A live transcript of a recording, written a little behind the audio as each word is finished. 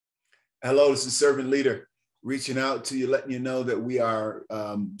Hello, this is Servant Leader reaching out to you, letting you know that we are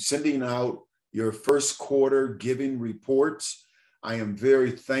sending out your first quarter giving reports. I am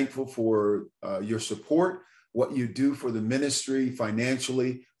very thankful for your support, what you do for the ministry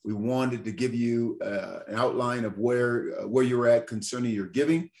financially. We wanted to give you an outline of where you're at concerning your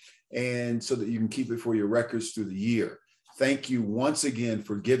giving, and so that you can keep it for your records through the year. Thank you once again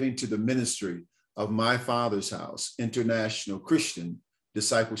for giving to the ministry of My Father's House International Christian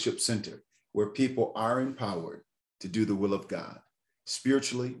Discipleship Center, where people are empowered to do the will of God,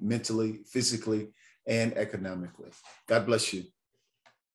 spiritually, mentally, physically, and economically. God bless you.